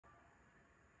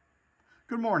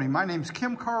Good morning, my name's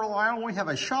Kim Carlisle. We have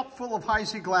a shop full of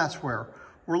Heisey glassware.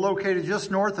 We're located just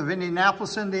north of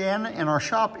Indianapolis, Indiana, and our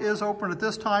shop is open at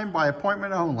this time by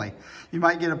appointment only. You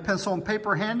might get a pencil and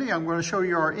paper handy. I'm going to show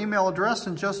you our email address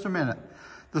in just a minute.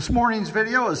 This morning's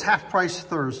video is Half Price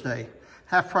Thursday.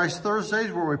 Half Price Thursday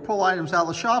is where we pull items out of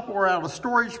the shop or out of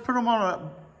storage, put them on a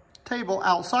table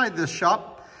outside this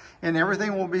shop, and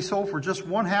everything will be sold for just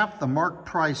one half the marked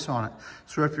price on it.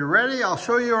 So if you're ready, I'll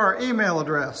show you our email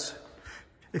address.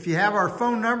 If you have our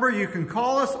phone number, you can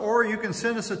call us or you can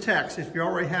send us a text if you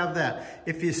already have that.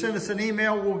 If you send us an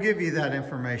email, we'll give you that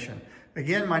information.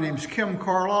 Again, my name's Kim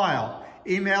Carlisle.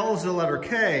 Email is the letter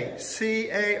K,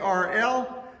 C-A-R-L-I-S-L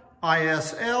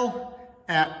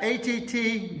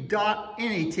 @att.net.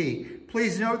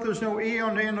 Please note there's no E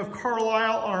on the end of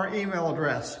Carlisle on our email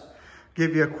address.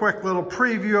 Give you a quick little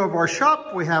preview of our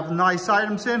shop. We have nice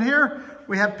items in here.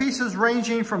 We have pieces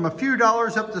ranging from a few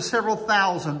dollars up to several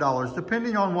 $1,000s,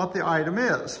 depending on what the item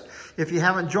is. If you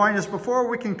haven't joined us before,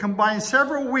 we can combine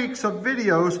several weeks of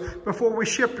videos before we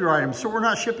ship your items. So we're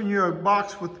not shipping you a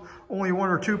box with only one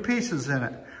or two pieces in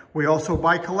it. We also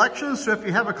buy collections, so if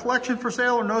you have a collection for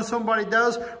sale or know somebody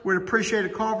does, we'd appreciate a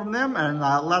call from them and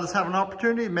let us have an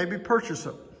opportunity to maybe purchase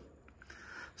it.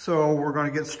 So we're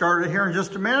going to get started here in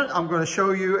just a minute. I'm going to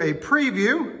show you a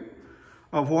preview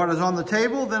of what is on the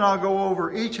table. Then I'll go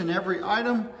over each and every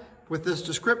item with this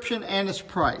description and its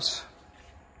price.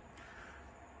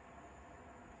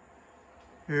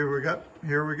 Here we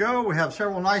go. We have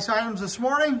several nice items this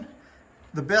morning.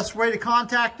 The best way to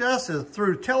contact us is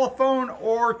through telephone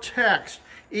or text.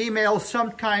 Emails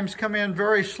sometimes come in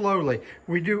very slowly.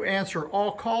 We do answer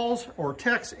all calls or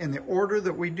texts in the order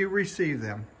that we do receive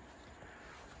them.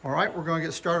 All right, we're going to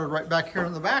get started right back here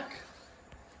in the back.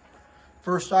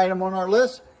 First item on our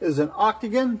list is an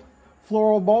octagon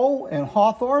floral bowl in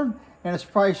hawthorn, and it's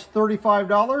priced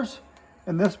 $35.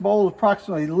 And this bowl is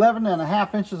approximately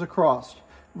 11.5 inches across.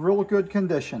 Real good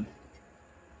condition.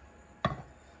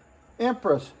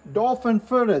 Empress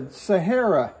dolphin-footed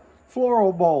Sahara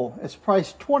floral bowl. It's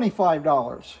priced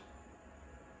 $25.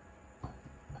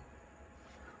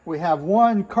 We have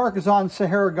one Carcassonne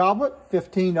Sahara goblet,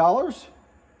 $15.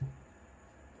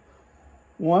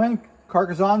 One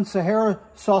Carcassonne Sahara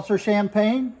saucer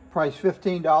champagne, price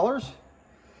 $15.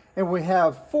 And we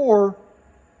have 4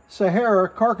 Sahara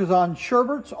Carcassonne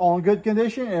sherbets, all in good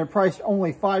condition and priced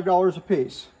only $5 a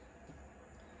piece.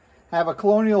 Have a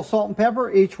colonial salt and pepper.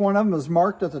 Each one of them is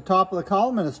marked at the top of the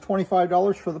column and it's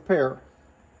 $25 for the pair.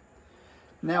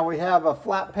 Now we have a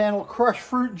flat panel crushed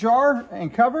fruit jar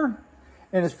and cover,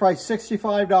 and it's priced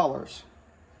 $65.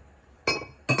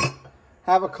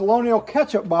 Have a colonial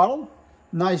ketchup bottle.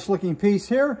 Nice looking piece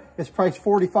here. It's priced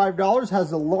 $45.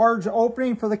 Has a large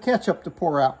opening for the ketchup to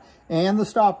pour out and the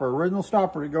stopper, original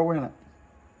stopper to go in it.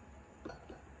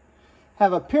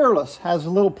 Have a Peerless. Has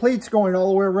little pleats going all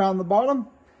the way around the bottom.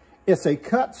 It's a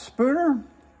cut spooner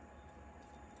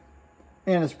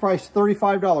and it's priced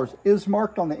 $35. Is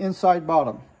marked on the inside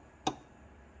bottom.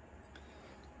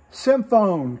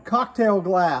 Symphone cocktail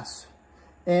glass,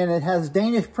 and it has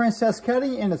Danish princess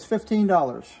cutting and it's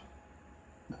 $15.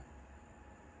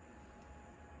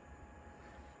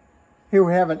 Here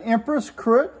we have an Empress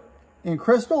cruet in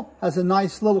crystal. Has a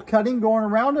nice little cutting going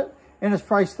around it, and it's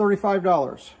priced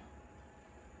 $35.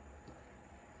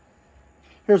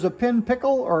 Here's a pin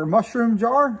pickle or mushroom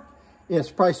jar. It's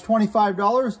priced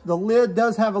 $25. The lid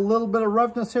does have a little bit of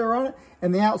roughness here on it,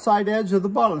 and the outside edge of the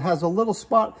bottom has a little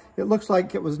spot. It looks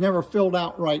like it was never filled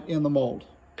out right in the mold.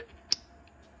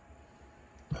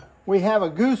 We have a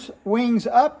goose wings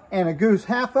up and a goose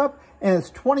half up, and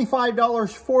it's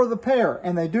 $25 for the pair,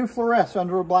 and they do fluoresce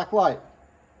under a black light.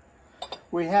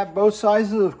 We have both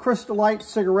sizes of Crystalite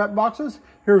cigarette boxes.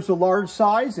 Here's a large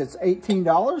size, it's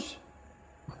 $18.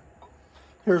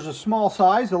 Here's a small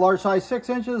size, a large size 6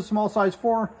 inches, small size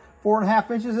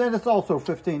 4.5 inches, and it's also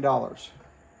 $15.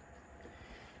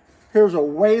 Here's a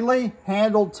Whaley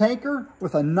handled tanker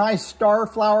with a nice star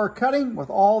flower cutting with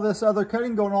all this other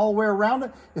cutting going all the way around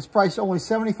it. It's priced only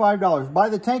 $75. Buy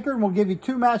the tanker and we'll give you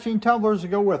 2 matching tumblers to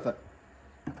go with it.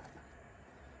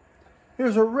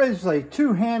 Here's a Ridgely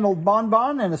 2-handled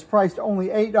bonbon, and it's priced only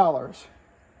 $8.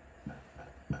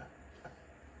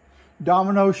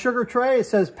 Domino sugar tray. It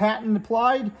says patent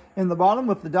applied in the bottom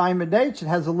with the diamond H. It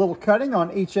has a little cutting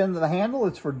on each end of the handle.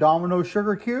 It's for Domino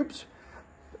sugar cubes,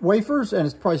 wafers, and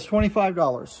it's priced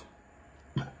 $25.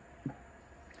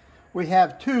 We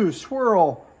have 2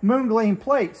 swirl moongleam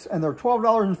plates, and they're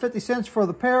 $12.50 for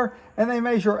the pair, and they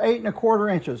measure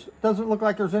 8¼ inches. Doesn't look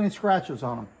like there's any scratches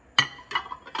on them.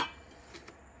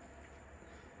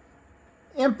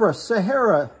 Empress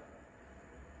Sahara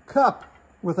cup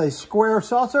with a square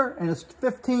saucer, and it's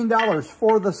 $15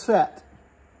 for the set.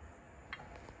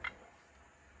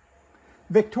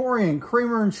 Victorian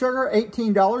creamer and sugar,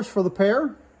 $18 for the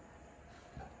pair.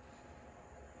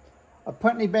 A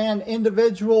Putney Band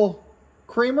individual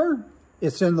creamer.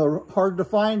 It's in the, hard to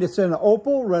find, it's in an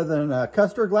opal rather than a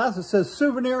custard glass. It says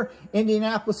Souvenir,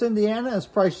 Indianapolis, Indiana. It's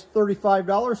priced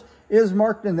 $35. It is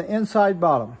marked in the inside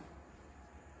bottom.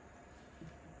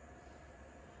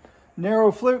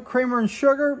 Narrow flute creamer and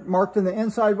sugar, marked in the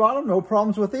inside bottom. No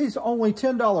problems with these. Only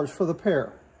 $10 for the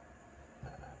pair.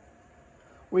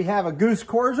 We have a goose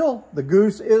cordial. The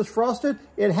goose is frosted.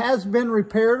 It has been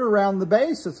repaired around the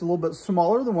base. It's a little bit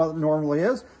smaller than what it normally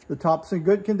is. The top's in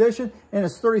good condition, and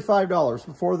it's $35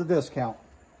 before the discount.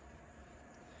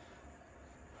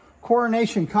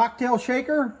 Coronation cocktail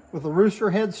shaker with a rooster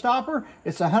head stopper.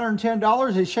 It's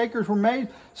 $110. These shakers were made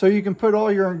so you can put all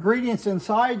your ingredients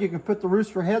inside. You can put the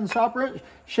rooster head stopper in,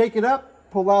 shake it up,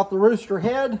 pull out the rooster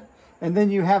head, and then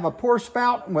you have a pour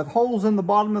spout with holes in the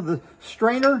bottom of the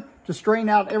strainer to strain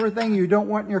out everything you don't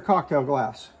want in your cocktail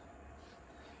glass.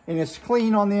 And it's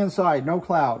clean on the inside, no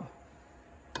cloud.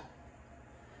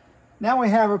 Now we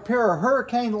have a pair of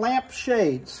hurricane lamp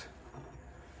shades.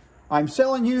 I'm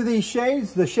selling you these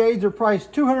shades. The shades are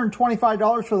priced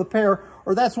 $225 for the pair,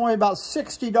 or that's only about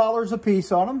 $60 a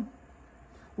piece on them.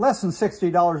 Less than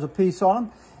 $60 a piece on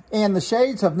them. And the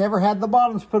shades have never had the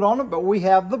bottoms put on them, but we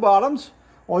have the bottoms.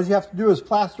 All you have to do is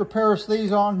plaster Paris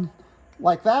these on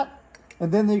like that,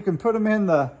 and then you can put them in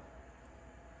the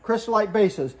Crystalite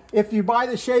bases. If you buy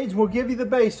the shades, we'll give you the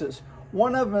bases.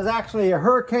 One of them is actually a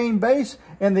hurricane base,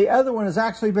 and the other one has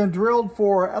actually been drilled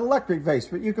for an electric base.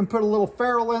 But you can put a little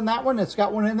ferrule in that one. It's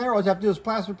got one in there. All you have to do is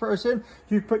plaster Paris in.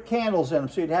 You can put candles in them,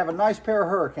 so you'd have a nice pair of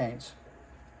hurricanes.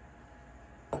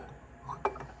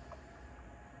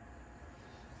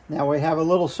 Now we have a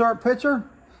little syrup pitcher.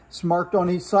 It's marked on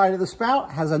each side of the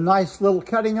spout. Has a nice little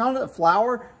cutting on it, a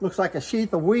flower. Looks like a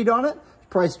sheath of wheat on it. It's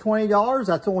priced $20.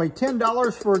 That's only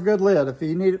 $10 for a good lid if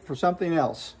you need it for something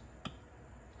else.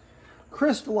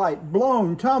 Crystalite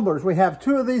blown tumblers. We have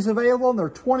two of these available, and they're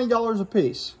 $20 a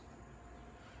piece.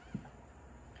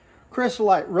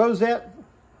 Crystalite rosette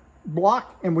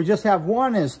block, and we just have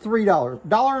one, and it's $3.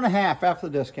 $1.50 after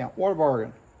the discount. What a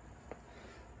bargain.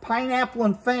 Pineapple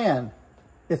and fan.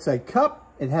 It's a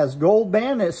cup. It has gold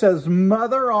band. It says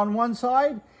Mother on one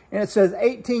side, and it says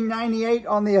 $18.98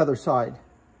 on the other side.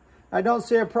 I don't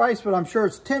see a price, but I'm sure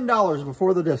it's $10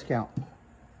 before the discount.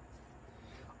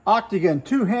 Octagon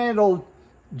two-handled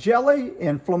jelly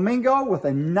in flamingo with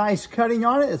a nice cutting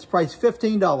on it. It's priced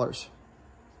 $15.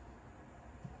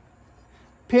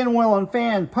 Pinwheel and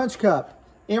fan punch cup,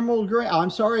 emerald green. I'm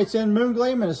sorry, it's in moon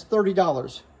gleam, and it's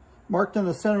 $30. Marked in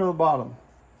the center of the bottom.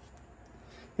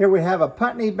 Here we have a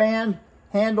Putney Band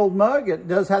handled mug. It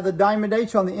does have the Diamond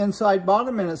H on the inside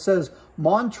bottom, and it says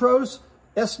Montrose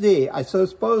SD. I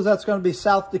suppose that's going to be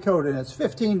South Dakota, and it's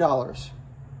 $15.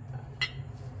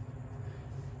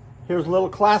 Here's little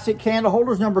classic candle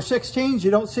holders, number 16s.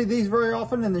 You don't see these very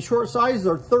often in the short size.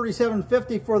 They're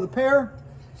 $37.50 for the pair.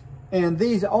 And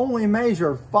these only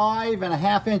measure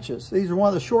 5.5 inches. These are one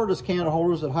of the shortest candle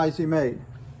holders that Heisey made.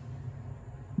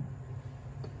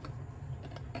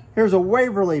 Here's a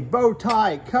Waverly bow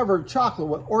tie covered chocolate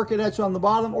with orchid etch on the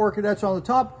bottom, orchid etch on the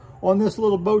top. On this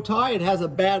little bow tie, it has a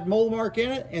bad mold mark in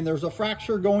it, and there's a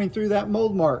fracture going through that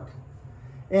mold mark.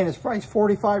 And it's priced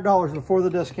 $45 before the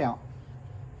discount.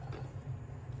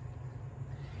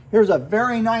 Here's a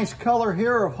very nice color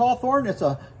here of hawthorn. It's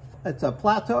a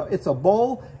plateau, it's a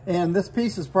bowl, and this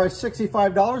piece is priced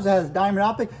 $65. It has diamond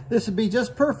optic. This would be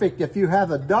just perfect if you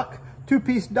have a duck,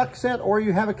 two-piece duck set, or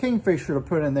you have a kingfisher to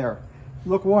put in there.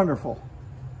 Look wonderful.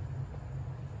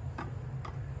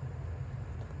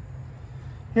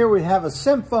 Here we have a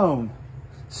Symphone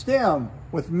stem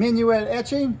with minuet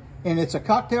etching, and it's a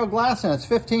cocktail glass, and it's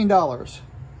 $15.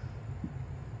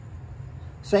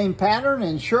 Same pattern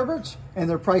in sherbets, and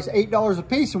they're priced $8 a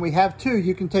piece, and we have two.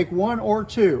 You can take one or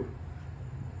two.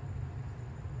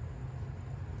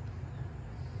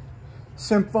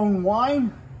 Symphone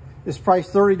wine is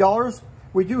priced $30.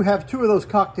 We do have two of those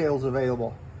cocktails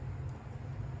available.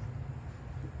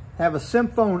 Have a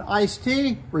Symphone iced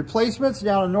tea replacements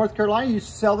down in North Carolina. You used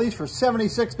to sell these for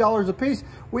 $76 a piece.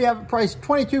 We have it priced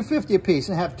 $22.50 a piece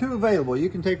and have two available. You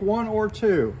can take one or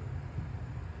two.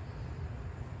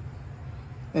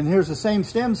 And here's the same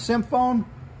stem, Symphone,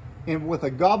 and with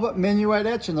a goblet minuet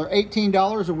etch, and they're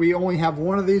 $18, and we only have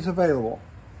one of these available.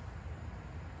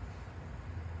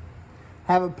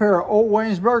 Have a pair of Old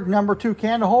Waynesburg number 2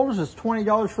 candle holders. It's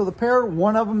 $20 for the pair.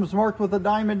 One of them is marked with a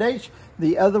Diamond H.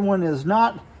 The other one is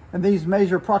not, and these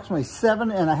measure approximately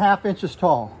 7.5 inches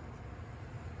tall.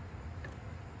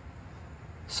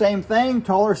 Same thing,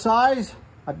 taller size.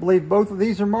 I believe both of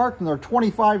these are marked and they're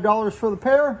 $25 for the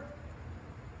pair.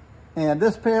 And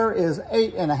this pair is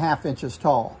 8.5 inches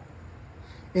tall.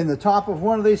 In the top of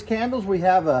one of these candles, we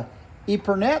have a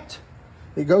Ethernet.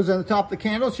 It goes in the top of the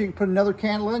candle, so you can put another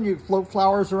candle in. You can float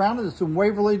flowers around it. It's a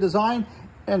Waverly design,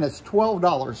 and it's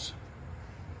 $12.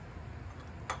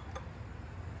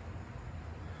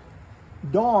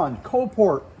 Dawn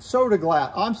Coldport soda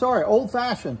glass. I'm sorry, old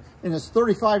fashioned, and it's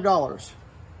 $35.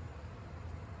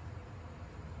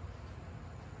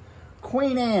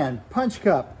 Queen Anne punch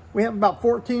cup. We have about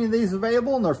 14 of these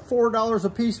available, and they're $4 a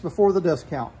piece before the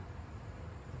discount.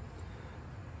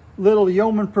 Little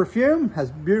Yeoman perfume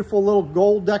has beautiful little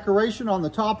gold decoration on the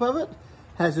top of it.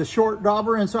 Has a short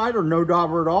dauber inside, or no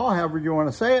dauber at all, however you want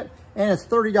to say it, and it's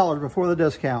 $30 before the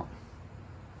discount.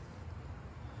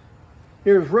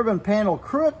 Here's ribbon panel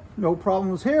cruet, no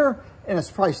problems here, and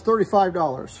it's priced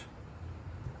 $35.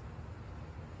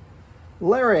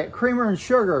 Lariat creamer and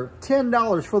sugar,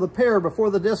 $10 for the pair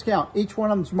before the discount. Each one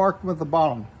of them's marked with the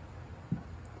bottom.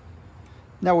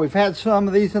 Now, we've had some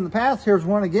of these in the past. Here's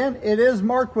one again. It is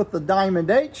marked with the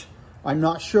Diamond H. I'm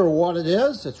not sure what it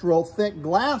is. It's real thick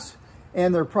glass,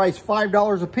 and they're priced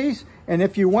 $5 a piece. And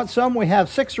if you want some, we have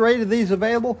 6 or 8 of these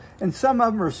available, and some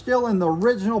of them are still in the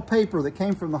original paper that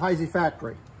came from the Heisey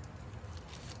factory.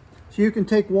 So you can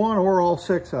take one or all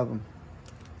 6 of them.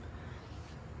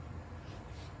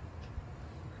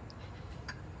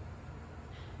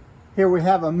 Here we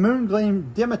have a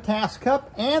Moongleam Dimitas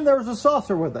cup, and there's a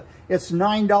saucer with it. It's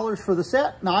 $9 for the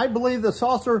set. Now, I believe the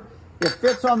saucer, it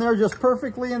fits on there just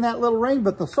perfectly in that little ring,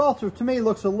 but the saucer, to me,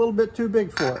 looks a little bit too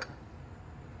big for it.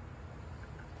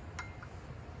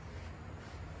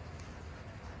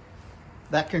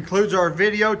 That concludes our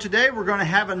video today. We're going to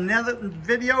have another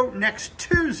video next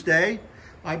Tuesday.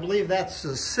 I believe that's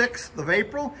the 6th of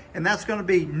April, and that's going to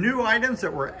be new items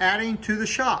that we're adding to the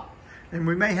shop. And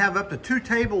we may have up to 2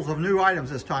 tables of new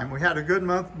items this time. We had a good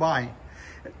month buying.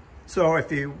 So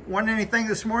if you want anything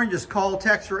this morning, just call,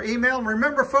 text, or email. And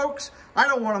remember, folks, I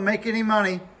don't want to make any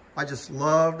money. I just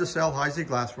love to sell Heisey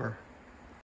glassware.